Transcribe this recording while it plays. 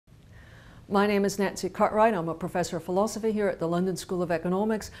My name is Nancy Cartwright. I'm a professor of philosophy here at the London School of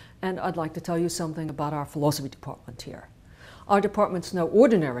Economics, and I'd like to tell you something about our philosophy department here. Our department's no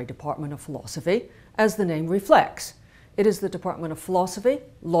ordinary department of philosophy, as the name reflects. It is the Department of Philosophy,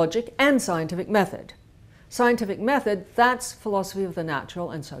 Logic, and Scientific Method. Scientific method, that's philosophy of the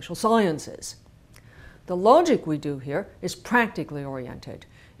natural and social sciences. The logic we do here is practically oriented.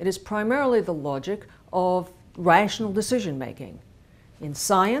 It is primarily the logic of rational decision-making in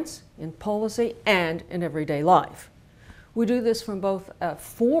science, in policy, and in everyday life. We do this from both a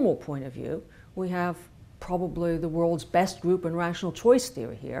formal point of view. We have probably the world's best group in rational choice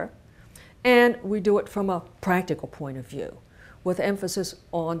theory here. And we do it from a practical point of view, with emphasis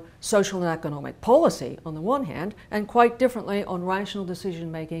on social and economic policy on the one hand, and quite differently on rational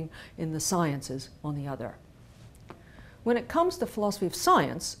decision-making in the sciences on the other. When it comes to philosophy of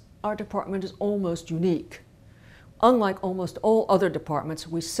science, our department is almost unique. Unlike almost all other departments,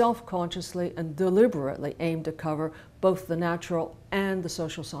 we self-consciously and deliberately aim to cover both the natural and the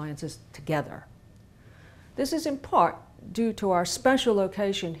social sciences together. This is in part due to our special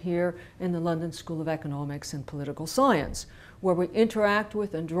location here in the London School of Economics and Political Science, where we interact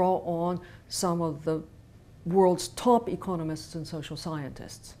with and draw on some of the world's top economists and social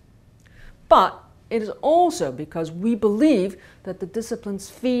scientists. But it is also because we believe that the disciplines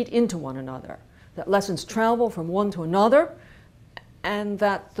feed into one another, that lessons travel from one to another, and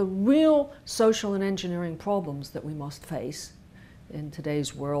that the real social and engineering problems that we must face in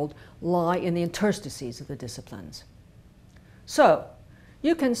today's world lie in the interstices of the disciplines. So,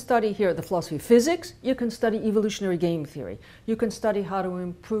 you can study here the philosophy of physics, you can study evolutionary game theory, you can study how to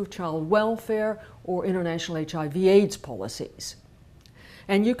improve child welfare or international HIV/AIDS policies.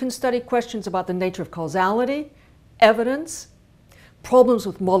 And you can study questions about the nature of causality, evidence, problems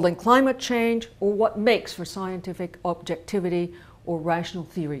with modeling climate change, or what makes for scientific objectivity or rational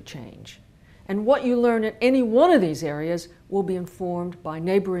theory change. And what you learn in any one of these areas will be informed by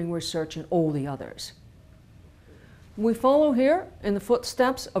neighboring research in all the others. We follow here in the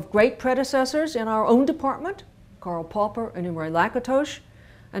footsteps of great predecessors in our own department, Karl Popper and Imre Lakatos,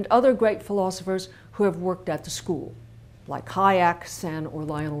 and other great philosophers who have worked at the school, like Hayek, Sen, or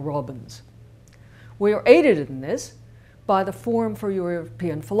Lionel Robbins. We are aided in this by the Forum for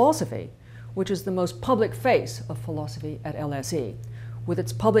European Philosophy, which is the most public face of philosophy at LSE, with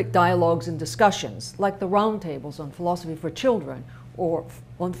its public dialogues and discussions, like the roundtables on philosophy for children, or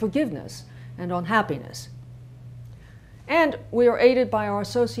on forgiveness, and on happiness. And we are aided by our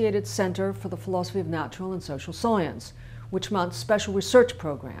associated Center for the Philosophy of Natural and Social Science, which mounts special research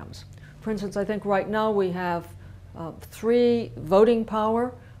programs. For instance, I think right now we have 3 voting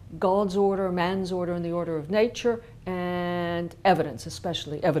power, God's order, man's order, and the order of nature, and evidence,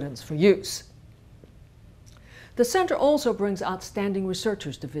 especially evidence for use. The center also brings outstanding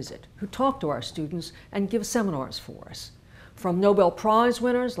researchers to visit, who talk to our students and give seminars for us, from Nobel Prize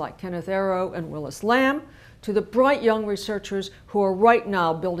winners like Kenneth Arrow and Willis Lamb, to the bright young researchers who are right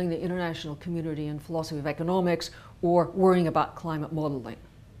now building the international community in philosophy of economics or worrying about climate modeling.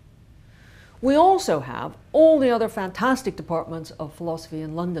 We also have all the other fantastic departments of philosophy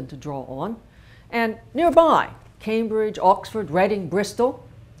in London to draw on, and nearby, Cambridge, Oxford, Reading, Bristol.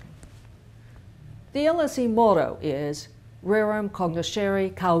 The LSE motto is Rerum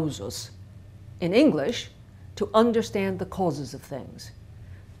cognoscere causus. In English, to understand the causes of things.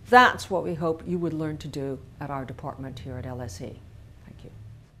 That's what we hope you would learn to do at our department here at LSE.